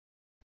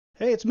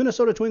Hey, it's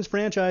Minnesota Twins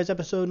franchise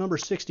episode number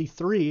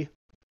 63.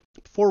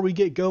 Before we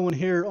get going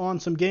here on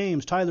some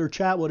games, Tyler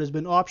Chatwood has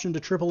been optioned to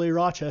AAA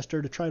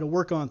Rochester to try to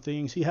work on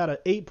things. He had an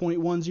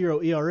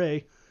 8.10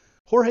 ERA.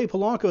 Jorge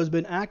Polanco has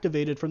been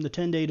activated from the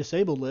 10-day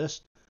disabled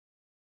list.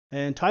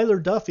 And Tyler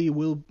Duffy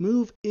will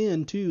move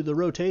into the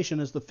rotation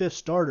as the fifth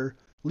starter,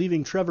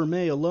 leaving Trevor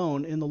May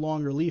alone in the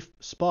long relief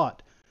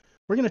spot.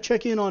 We're going to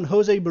check in on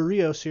Jose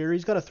Barrios here.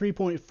 He's got a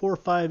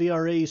 3.45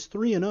 ERA. He's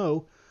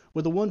 3-0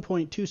 with a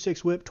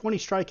 1.26 whip, 20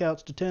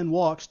 strikeouts to 10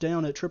 walks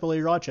down at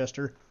AAA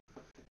Rochester.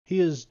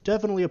 He is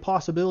definitely a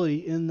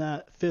possibility in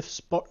that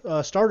fifth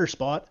starter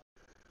spot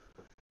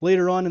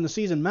later on in the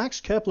season.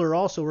 Max Kepler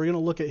also, we're going to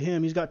look at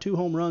him. He's got 2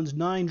 home runs,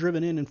 9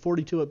 driven in, and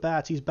 42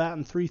 at-bats. He's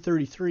batting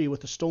 .333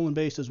 with a stolen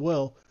base as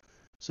well.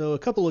 So a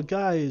couple of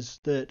guys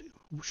that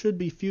should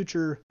be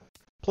future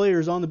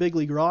players on the big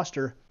league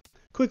roster.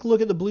 Quick look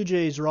at the Blue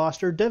Jays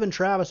roster. Devin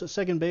Travis at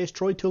second base,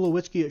 Troy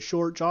Tulowitzki at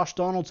short, Josh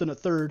Donaldson at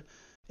third,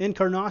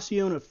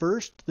 Encarnacion at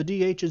first. The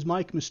DH is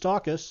Mike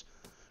Moustakas.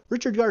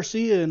 Richard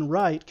Garcia in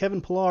right,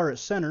 Kevin Pillar at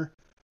center,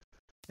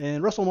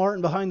 and Russell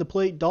Martin behind the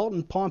plate,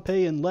 Dalton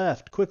Pompey in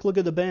left. Quick look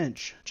at the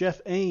bench.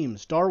 Jeff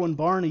Ames, Darwin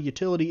Barney,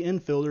 utility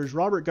infielders,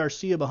 Robert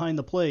Garcia behind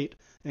the plate,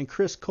 and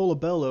Chris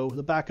Colabello,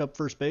 the backup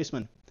first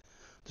baseman.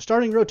 The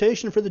starting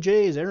rotation for the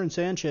Jays, Aaron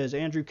Sanchez,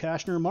 Andrew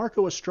Kashner,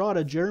 Marco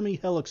Estrada, Jeremy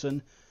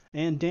Hellickson,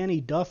 and Danny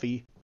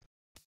Duffy.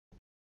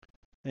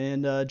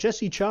 And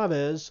Jesse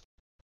Chavez,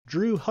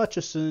 Drew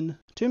Hutchison,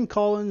 Tim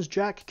Collins,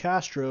 Jack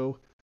Castro,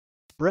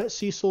 Brett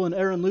Cecil, and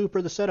Aaron Loop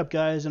are the setup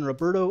guys, and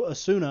Roberto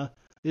Osuna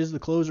is the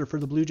closer for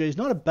the Blue Jays.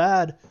 Not a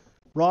bad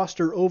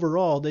roster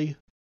overall. They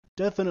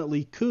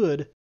definitely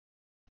could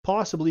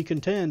possibly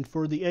contend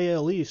for the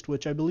AL East,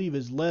 which I believe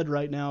is led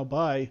right now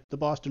by the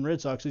Boston Red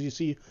Sox. As you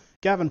see,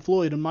 Gavin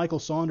Floyd and Michael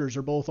Saunders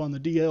are both on the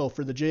DL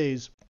for the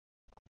Jays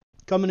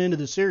coming into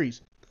the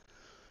series.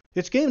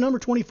 It's game number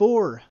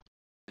 24.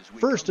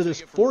 First of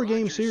this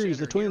 4-game series,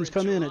 the Twins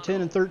come in at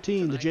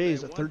 10-13, the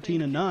Jays at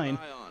 13-9.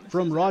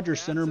 From Rogers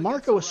Center,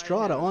 Marco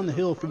Estrada on the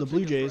hill for the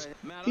Blue Jays.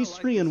 He's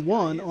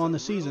 3-1 on the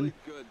season,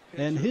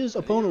 and his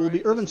opponent will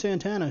be Ervin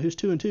Santana, who's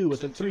 2-2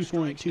 with a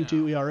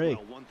 3.22 ERA.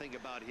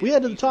 We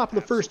head to the top of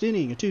the first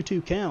inning, a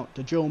 2-2 count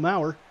to Joe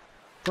Mauer.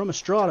 From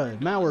Estrada,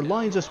 Mauer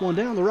lines this one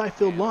down the right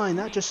field line.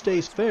 That just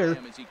stays fair.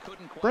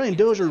 Brian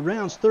Dozier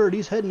rounds third.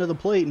 He's heading to the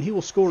plate, and he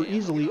will score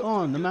easily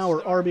on the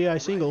Mauer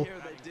RBI single.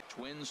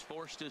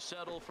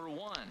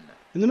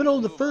 In the middle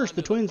of the first,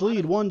 the Twins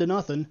lead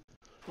 1-0.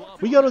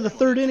 We go to the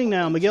third inning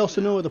now. Miguel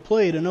Sano at the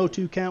plate, an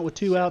 0-2 count with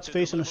 2 outs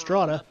facing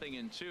Estrada.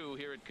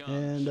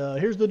 And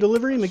here's the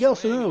delivery. Miguel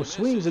Sano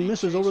swings and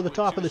misses over the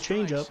top of the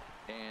changeup.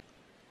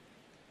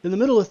 In the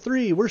middle of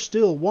 3, we're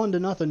still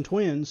 1-0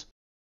 Twins.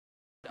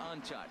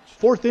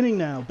 Fourth inning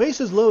now.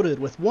 Bases loaded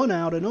with 1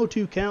 out, an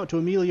 0-2 count to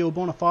Emilio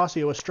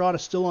Bonifacio. Estrada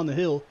still on the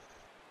hill.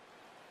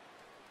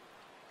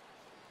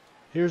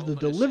 Here's the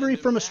delivery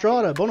from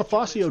Estrada.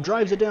 Bonifacio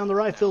drives it down the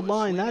right field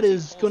line. That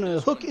is going to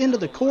hook into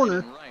the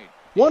corner.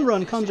 1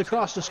 run comes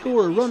across to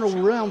score. Runner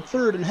will round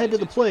third and head to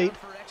the plate.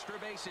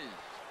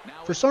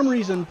 For some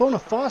reason,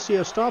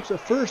 Bonifacio stops at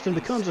first and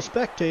becomes a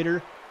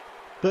spectator,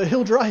 but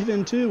he'll drive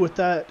in too with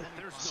that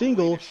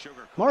single.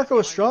 Marco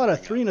Estrada,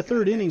 3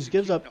 1/3 innings,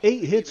 gives up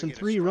 8 hits and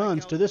 3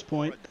 runs to this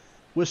point,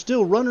 with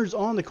still runners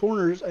on the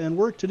corners and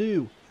work to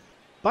do.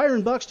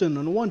 Byron Buxton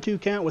on a 1-2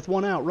 count with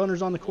 1 out.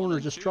 Runners on the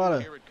corners.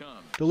 Estrada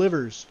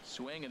delivers.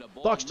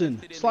 Buxton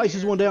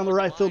slices one down the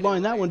right field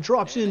line. That one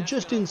drops in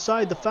just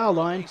inside the foul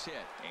line.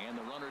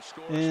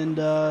 And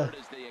a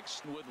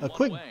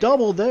quick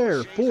double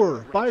there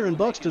for Byron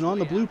Buxton on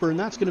the blooper, and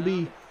that's going to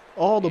be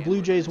all the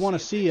Blue Jays want to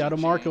see out of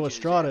Marco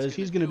Estrada, as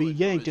he's going to be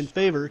yanked in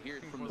favor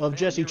of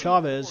Jesse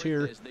Chavez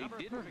here.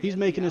 He's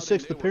making his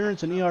 6th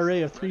appearance, an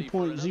ERA of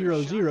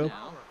 3.00.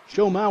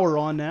 Joe Mauer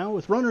on now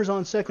with runners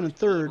on second and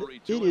third.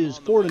 It is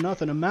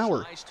 4-0, and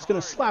Mauer is going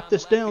to slap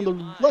this down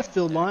the left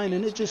field line,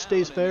 and it just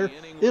stays fair.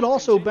 It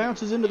also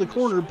bounces into the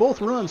corner.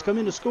 Both runs come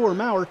in to score.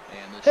 Mauer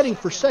heading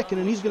for second,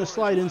 and he's going to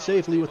slide in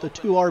safely with a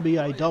 2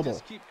 RBI double.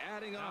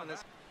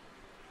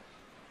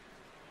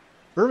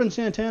 Ervin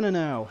Santana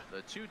now.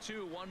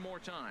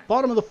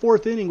 Bottom of the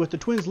 4th inning with the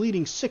Twins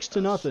leading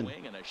 6-0.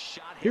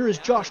 Here is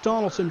Josh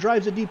Donaldson,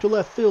 drives it deep to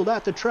left field,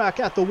 at the track,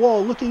 at the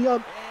wall, looking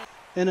up.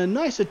 And a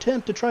nice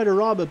attempt to try to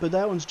rob it, but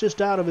that one's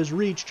just out of his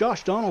reach.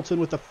 Josh Donaldson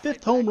with the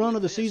 5th home run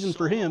of the season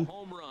for him.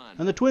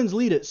 And the Twins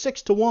lead it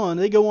 6-1.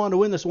 They go on to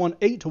win this one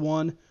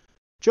 8-1.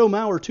 Joe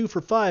Mauer 2 for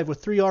 5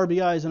 with 3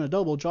 RBIs and a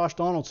double. Josh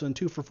Donaldson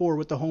 2 for 4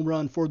 with the home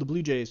run for the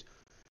Blue Jays.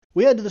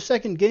 We head to the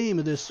second game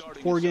of this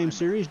 4-game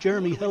series.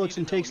 Jeremy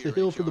Hellickson takes the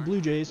hill for the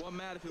Blue Jays.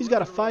 He's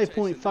got a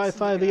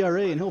 5.55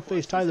 ERA, and he'll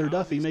face Tyler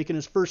Duffy, making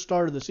his first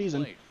start of the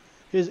season.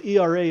 His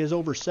ERA is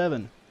over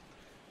 7.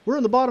 We're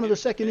in the bottom of the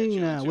second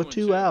inning now with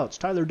 2 outs.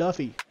 Tyler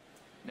Duffy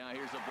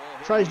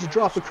tries to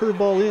drop a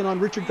curveball in on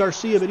Richard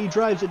Garcia, but he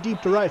drives it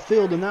deep to right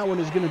field, and that one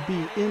is going to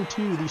be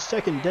into the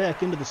second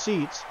deck, into the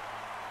seats.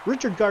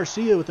 Richard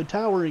Garcia with a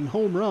towering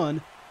home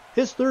run.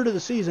 His 3rd of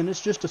the season.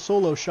 It's just a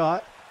solo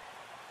shot.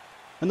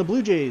 And the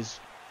Blue Jays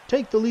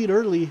take the lead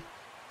early,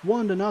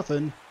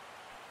 1-0.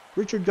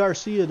 Richard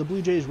Garcia, the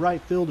Blue Jays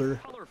right fielder,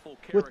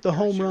 with the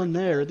home run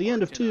there. At the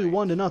end of 2,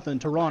 1-0,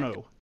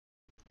 Toronto.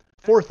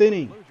 Fourth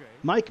inning,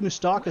 Mike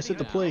Moustakas at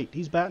the plate.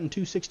 He's batting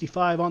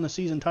 .265 on the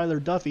season. Tyler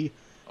Duffy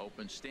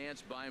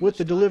with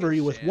the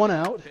delivery with 1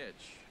 out.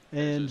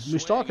 And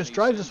Moustakas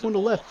drives this one to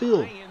left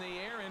field.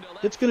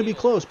 It's going to be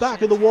close.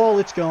 Back of the wall,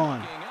 it's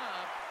gone.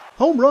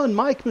 Home run,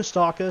 Mike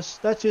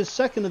Moustakas. That's his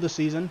second of the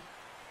season.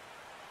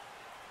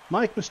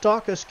 Mike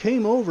Moustakas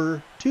came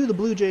over to the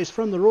Blue Jays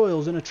from the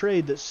Royals in a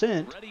trade that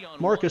sent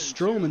Marcus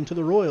Stroman to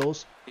the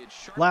Royals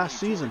last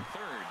season.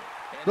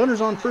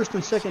 Runners on first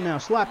and second now,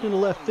 slapped into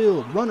left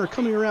field. Runner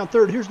coming around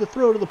third. Here's the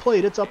throw to the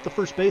plate. It's up the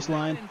first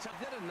baseline.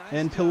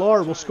 And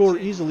Pilar will score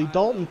easily.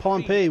 Dalton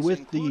Pompey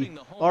with the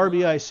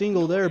RBI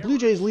single there. Blue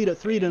Jays lead at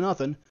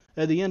 3-0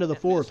 at the end of the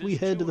fourth. We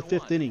head to the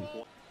fifth inning.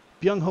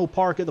 Byung-Ho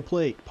Park at the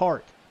plate.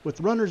 Park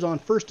with runners on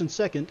first and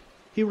second.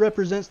 He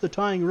represents the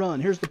tying run.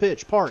 Here's the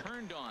pitch. Park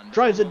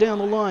drives it down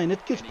the line.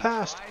 It gets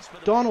past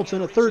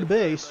Donaldson at third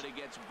base.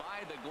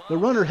 The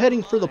runner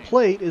heading for the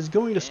plate is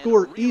going to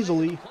score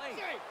easily.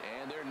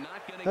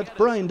 That's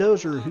Brian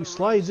Dozier who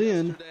slides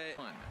in.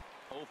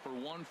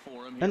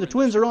 And the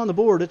Twins are on the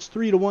board. It's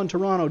 3-1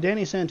 Toronto.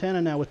 Danny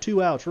Santana now with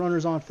 2 outs.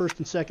 Runners on first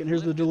and second.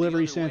 Here's the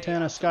delivery.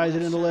 Santana skies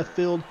it into left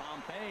field.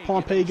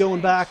 Pompey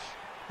going back.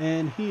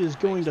 And he is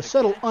going to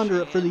settle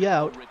under it for the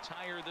out.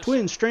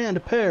 Twins strand a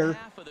pair.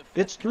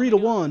 It's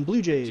 3-1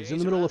 Blue Jays in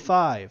the middle of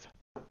 5.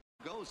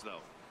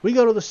 We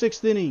go to the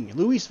sixth inning.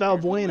 Luis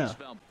Valbuena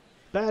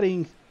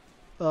batting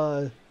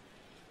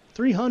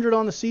 300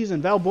 on the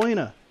season.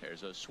 Valbuena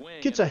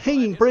gets a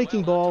hanging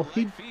breaking ball.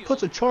 He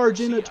puts a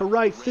charge in it to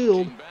right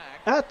field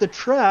at the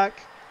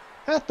track,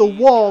 at the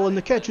wall, and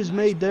the catch is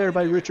made there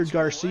by Richard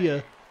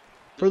Garcia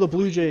for the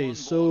Blue Jays.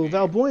 So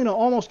Valbuena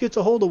almost gets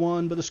a hold of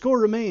one, but the score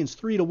remains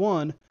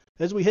 3-1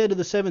 as we head to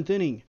the seventh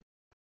inning.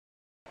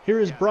 Here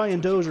is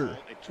Brian Dozier,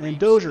 and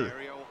Dozier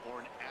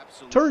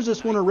turns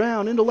this one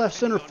around into left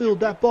center field.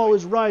 That ball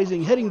is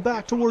rising, heading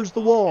back towards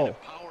the wall,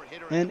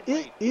 and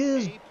it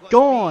is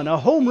gone. A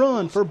home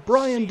run for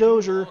Brian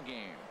Dozier.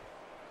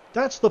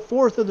 That's the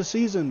 4th of the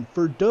season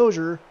for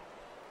Dozier.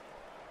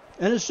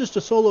 And it's just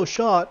a solo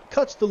shot.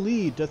 Cuts the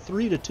lead to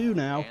 3-2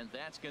 now.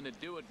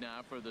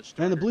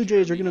 And the Blue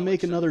Jays are going to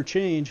make another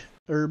change,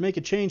 or make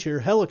a change here.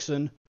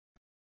 Hellickson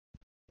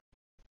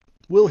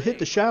will hit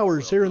the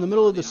showers here in the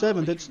middle of the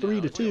 7th. It's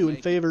 3-2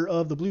 in favor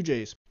of the Blue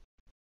Jays.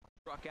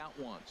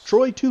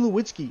 Troy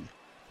Tulowitzki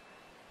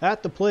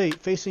at the plate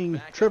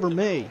facing Trevor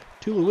May.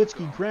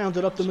 Tulowitzki grounds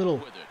it up the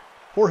middle.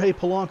 Jorge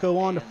Polanco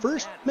on to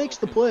first, makes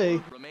the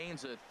play.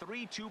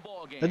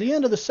 At the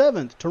end of the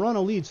 7th,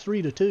 Toronto leads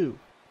 3-2.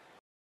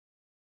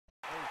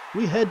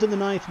 We head to the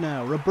 9th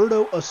now.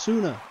 Roberto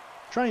Osuna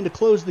trying to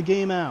close the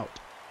game out.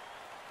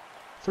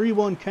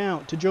 3-1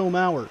 count to Joe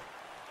Mauer.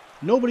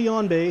 Nobody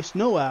on base,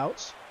 no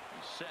outs.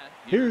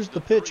 Here's the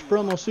pitch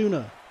from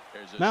Osuna.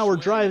 Mauer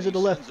drives it to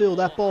left field.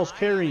 That ball's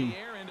carrying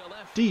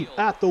deep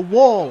at the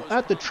wall,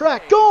 at the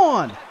track.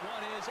 Gone!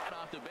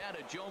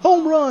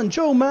 Home run,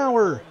 Joe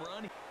Mauer.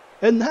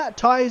 And that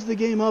ties the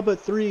game up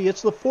at 3.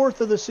 It's the 4th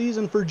of the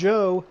season for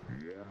Joe.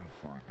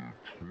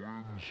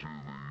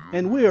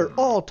 And we are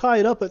all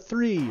tied up at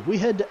 3. We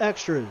head to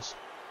extras.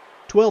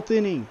 12th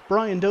inning,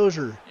 Brian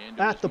Dozier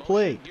at the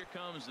plate.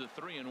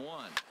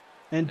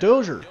 And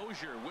Dozier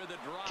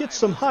gets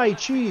some high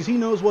cheese. He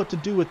knows what to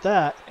do with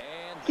that.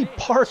 He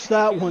parks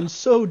that one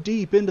so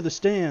deep into the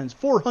stands.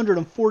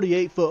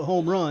 448-foot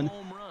home run.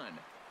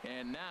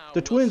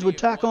 The Twins would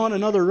tack on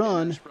another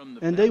run,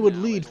 and they would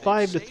lead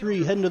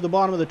 5-3 heading to the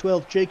bottom of the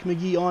 12th. Jake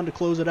McGee on to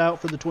close it out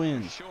for the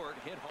Twins.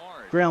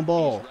 Ground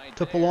ball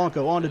to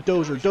Polanco, on to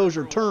Dozier.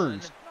 Dozier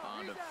turns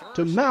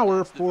to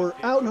Mauer for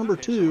out number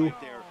 2.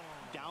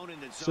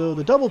 So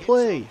the double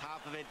play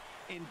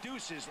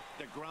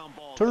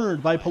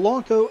turned by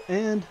Polanco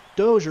and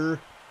Dozier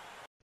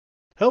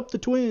helped the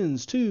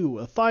Twins to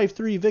a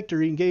 5-3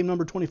 victory in game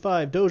number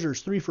 25.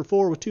 Dozier's 3 for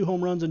 4 with 2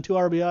 home runs and 2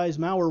 RBIs.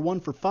 Mauer 1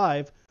 for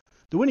 5.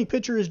 The winning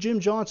pitcher is Jim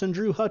Johnson.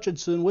 Drew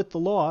Hutchinson with the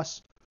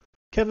loss.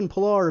 Kevin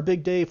Pillar, a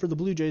big day for the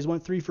Blue Jays,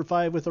 went 3 for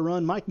 5 with a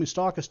run. Mike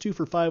Moustakas 2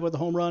 for 5 with a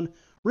home run.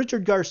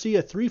 Richard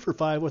Garcia 3 for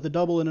 5 with a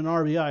double and an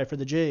RBI for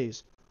the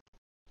Jays.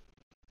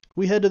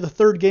 We head to the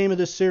third game of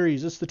this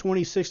series. It's the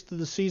 26th of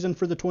the season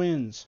for the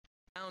Twins.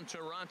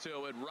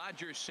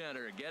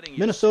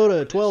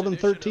 Minnesota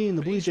 12-13.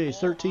 The Blue Jays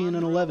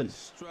 13-11.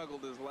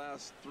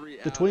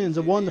 The Twins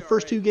have won the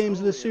first 2 games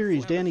of this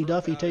series. Danny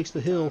Duffy takes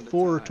the hill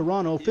for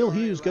Toronto. Phil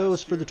Hughes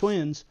goes for the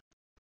Twins.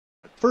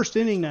 First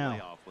inning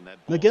now.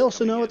 Miguel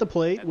Sano at the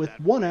plate with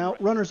 1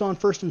 out. Runners on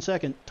first and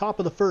second. Top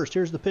of the first.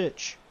 Here's the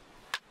pitch.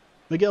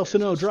 Miguel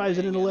Sano drives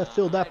it into left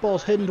field. That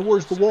ball's heading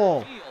towards the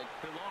wall.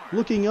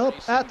 Looking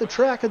up at the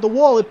track at the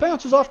wall. It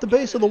bounces off the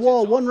base of the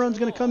wall. 1 run's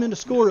going to come in to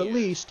score at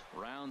least.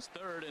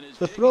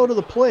 The throw to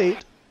the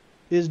plate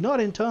is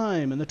not in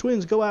time, and the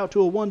Twins go out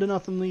to a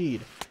 1-0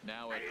 lead.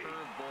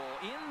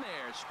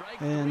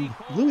 And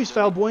Luis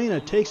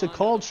Valbuena takes a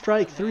called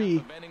strike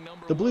 3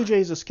 The Blue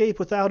Jays escape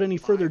without any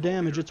further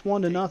damage. It's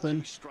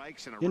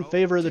 1-0 in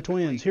favor of the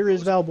Twins. Here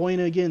is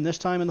Valbuena again, this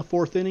time in the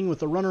 4th inning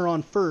with a runner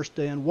on first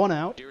and 1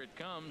 out.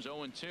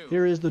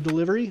 Here is the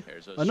delivery.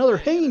 Another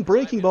hanging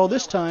breaking ball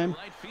this time.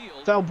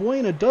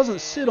 Valbuena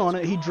doesn't sit on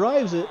it. He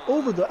drives it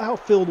over the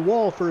outfield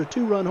wall for a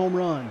 2-run home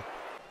run.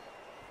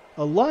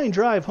 A line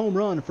drive home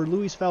run for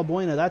Luis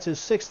Valbuena. That's his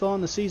 6th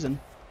on the season.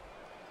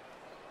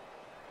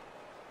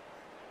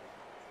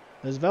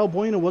 As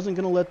Valbuena wasn't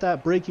going to let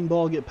that breaking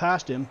ball get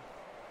past him.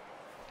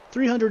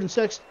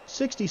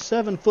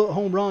 367-foot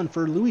home run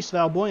for Luis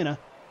Valbuena.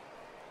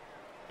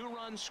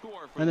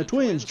 And the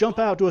Twins jump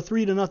out to a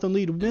 3-0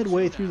 lead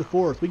midway through the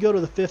 4th. We go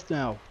to the 5th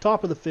now,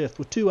 top of the 5th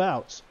with 2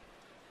 outs.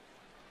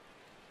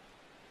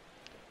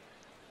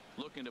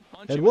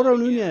 Eduardo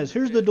Nunez,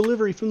 here's the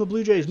delivery from the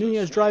Blue Jays.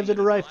 Nunez drives it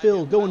to right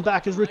field. Going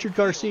back is Richard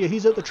Garcia.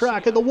 He's at the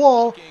track, at the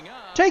wall.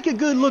 Take a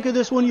good look at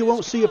this one. You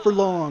won't see it for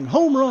long.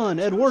 Home run,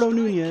 Eduardo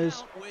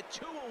Nunez.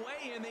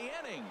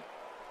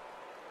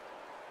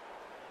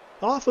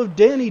 Off of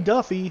Danny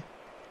Duffy.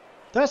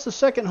 That's the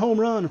 2nd home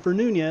run for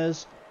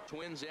Nunez.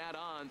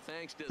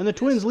 And the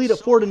Twins lead at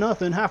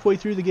 4-0 halfway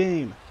through the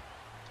game.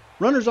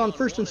 Runners on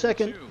first and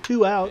second,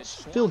 2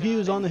 outs. Phil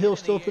Hughes on the hill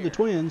still for the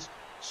Twins.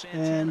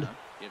 And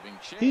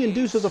he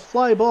induces a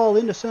fly ball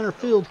into center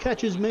field.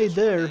 Catch is made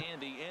there.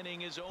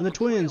 And the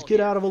Twins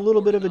get out of a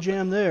little bit of a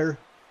jam there.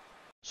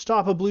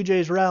 Stop a Blue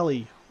Jays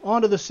rally.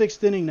 On to the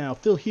 6th inning now.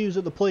 Phil Hughes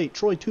at the plate.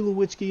 Troy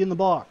Tulowitzki in the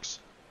box.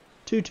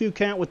 2-2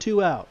 count with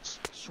 2 outs.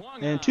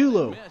 And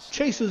Tulo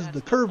chases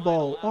the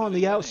curveball on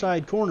the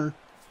outside corner.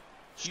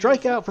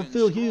 Strikeout for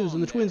Phil Hughes,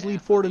 and the Twins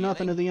lead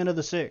 4-0 at the end of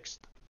the 6th.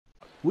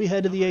 We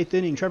head to the 8th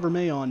inning. Trevor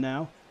May on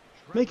now.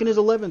 Making his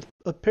 11th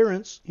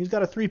appearance. He's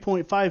got a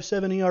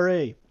 3.57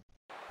 ERA.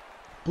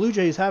 Blue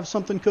Jays have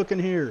something cooking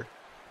here.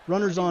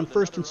 Runners on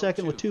first and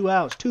second with 2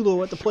 outs.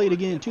 Tulo at the plate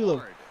again.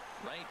 Tulo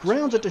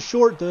grounds it to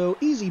short, though.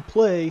 Easy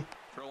play.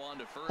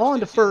 On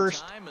to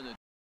first.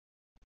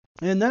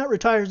 And that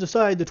retires the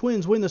side. The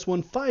Twins win this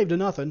one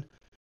 5-0.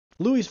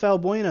 Luis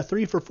Valbuena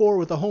 3 for 4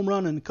 with a home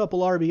run and a couple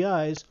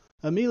RBIs.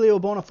 Emilio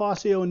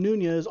Bonifacio and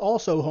Nunez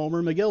also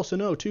homer. Miguel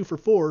Sano 2 for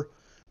 4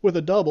 with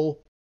a double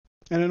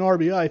and an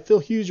RBI. Phil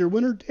Hughes your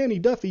winner. Danny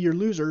Duffy your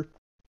loser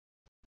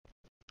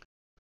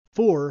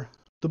for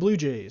the Blue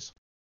Jays.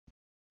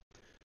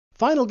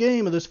 Final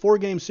game of this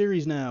 4-game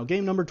series now.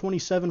 Game number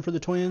 27 for the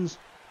Twins.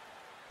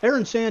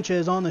 Aaron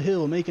Sanchez on the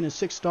hill making his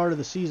 6th start of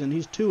the season.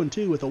 He's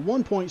 2-2 with a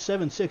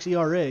 1.76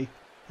 ERA.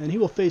 And he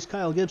will face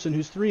Kyle Gibson,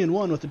 who's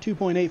 3-1 with a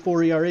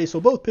 2.84 ERA.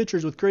 So both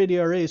pitchers with great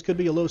ERAs. Could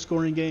be a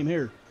low-scoring game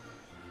here.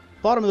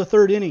 Bottom of the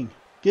 3rd inning.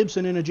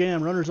 Gibson in a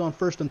jam. Runners on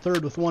first and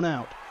third with 1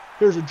 out.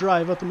 Here's a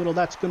drive up the middle.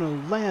 That's going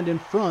to land in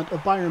front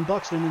of Byron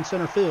Buxton in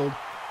center field.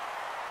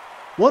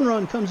 1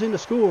 run comes in to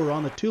score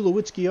on the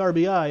Tulowitzki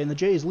RBI, and the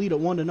Jays lead at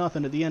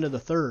 1-0 at the end of the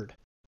 3rd.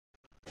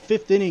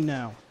 5th inning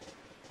now.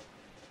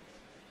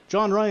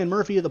 John Ryan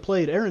Murphy at the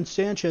plate. Aaron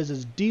Sanchez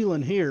is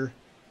dealing here.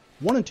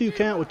 1-2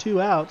 count with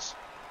 2 outs.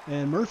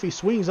 And Murphy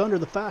swings under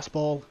the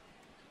fastball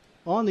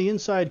on the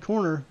inside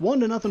corner.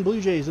 1-0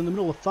 Blue Jays in the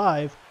middle of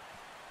 5.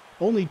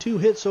 Only 2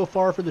 hits so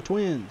far for the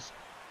Twins.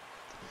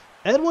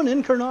 Edwin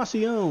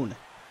Encarnacion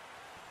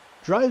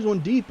drives one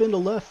deep into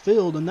left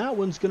field, and that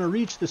one's going to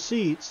reach the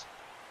seats.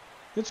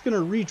 It's going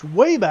to reach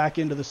way back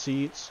into the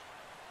seats,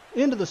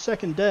 into the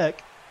second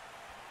deck.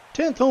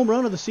 10th home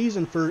run of the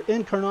season for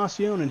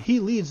Encarnacion, and he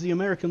leads the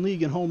American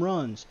League in home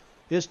runs.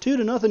 It's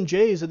 2-0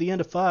 Jays at the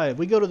end of 5.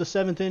 We go to the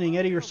 7th inning.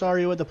 Eddie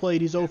Rosario at the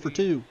plate. He's 0 for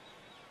 2.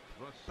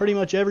 Pretty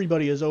much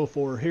everybody is 0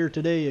 for here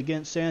today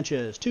against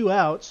Sanchez. 2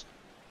 outs.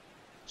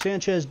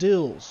 Sanchez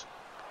deals.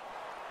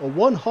 A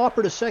 1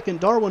 hopper to second.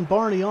 Darwin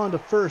Barney on to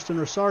first, and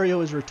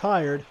Rosario is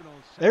retired.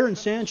 Aaron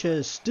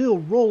Sanchez still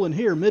rolling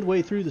here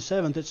midway through the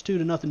 7th. It's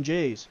 2-0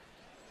 Jays.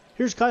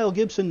 Here's Kyle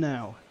Gibson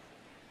now.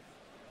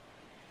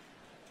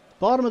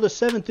 Bottom of the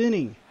 7th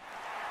inning.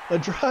 A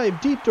drive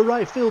deep to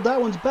right field.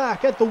 That one's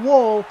back at the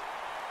wall.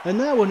 And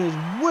that one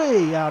is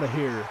way out of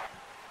here.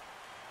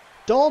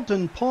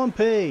 Dalton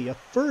Pompey, a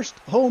first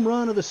home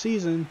run of the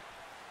season.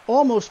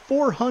 Almost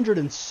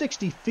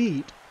 460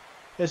 feet.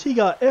 As he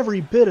got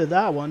every bit of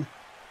that one.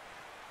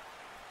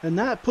 And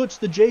that puts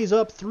the Jays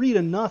up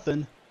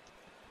 3-0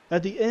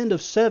 at the end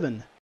of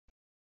 7.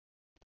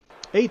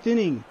 8th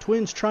inning.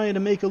 Twins trying to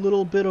make a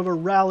little bit of a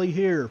rally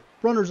here.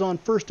 Runners on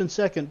first and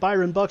second.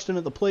 Byron Buxton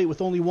at the plate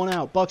with only 1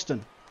 out.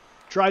 Buxton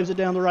drives it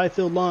down the right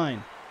field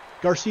line.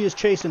 Garcia's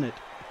chasing it.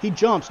 He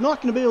jumps,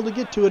 not going to be able to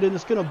get to it, and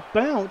it's going to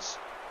bounce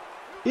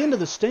into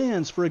the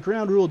stands for a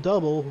ground rule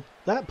double.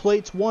 That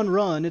plate's 1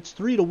 run. It's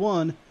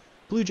 3-1.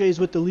 Blue Jays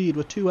with the lead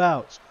with 2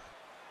 outs.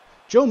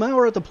 Joe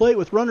Mauer at the plate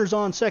with runners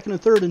on second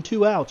and third and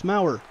 2 outs.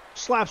 Mauer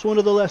slaps one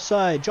to the left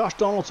side. Josh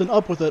Donaldson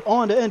up with it,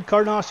 on to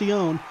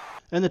Encarnacion.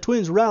 And the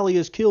Twins rally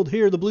is killed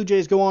here. The Blue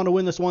Jays go on to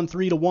win this one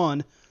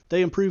 3-1.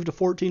 They improve to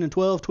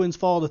 14-12. Twins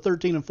fall to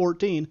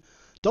 13-14.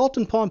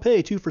 Dalton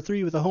Pompey 2 for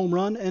 3 with a home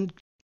run, and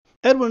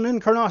Edwin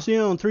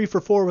Encarnacion 3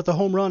 for 4 with a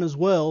home run as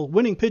well.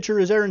 Winning pitcher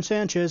is Aaron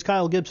Sanchez.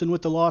 Kyle Gibson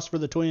with the loss for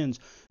the Twins.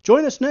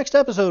 Join us next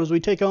episode as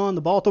we take on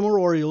the Baltimore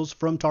Orioles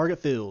from Target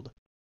Field.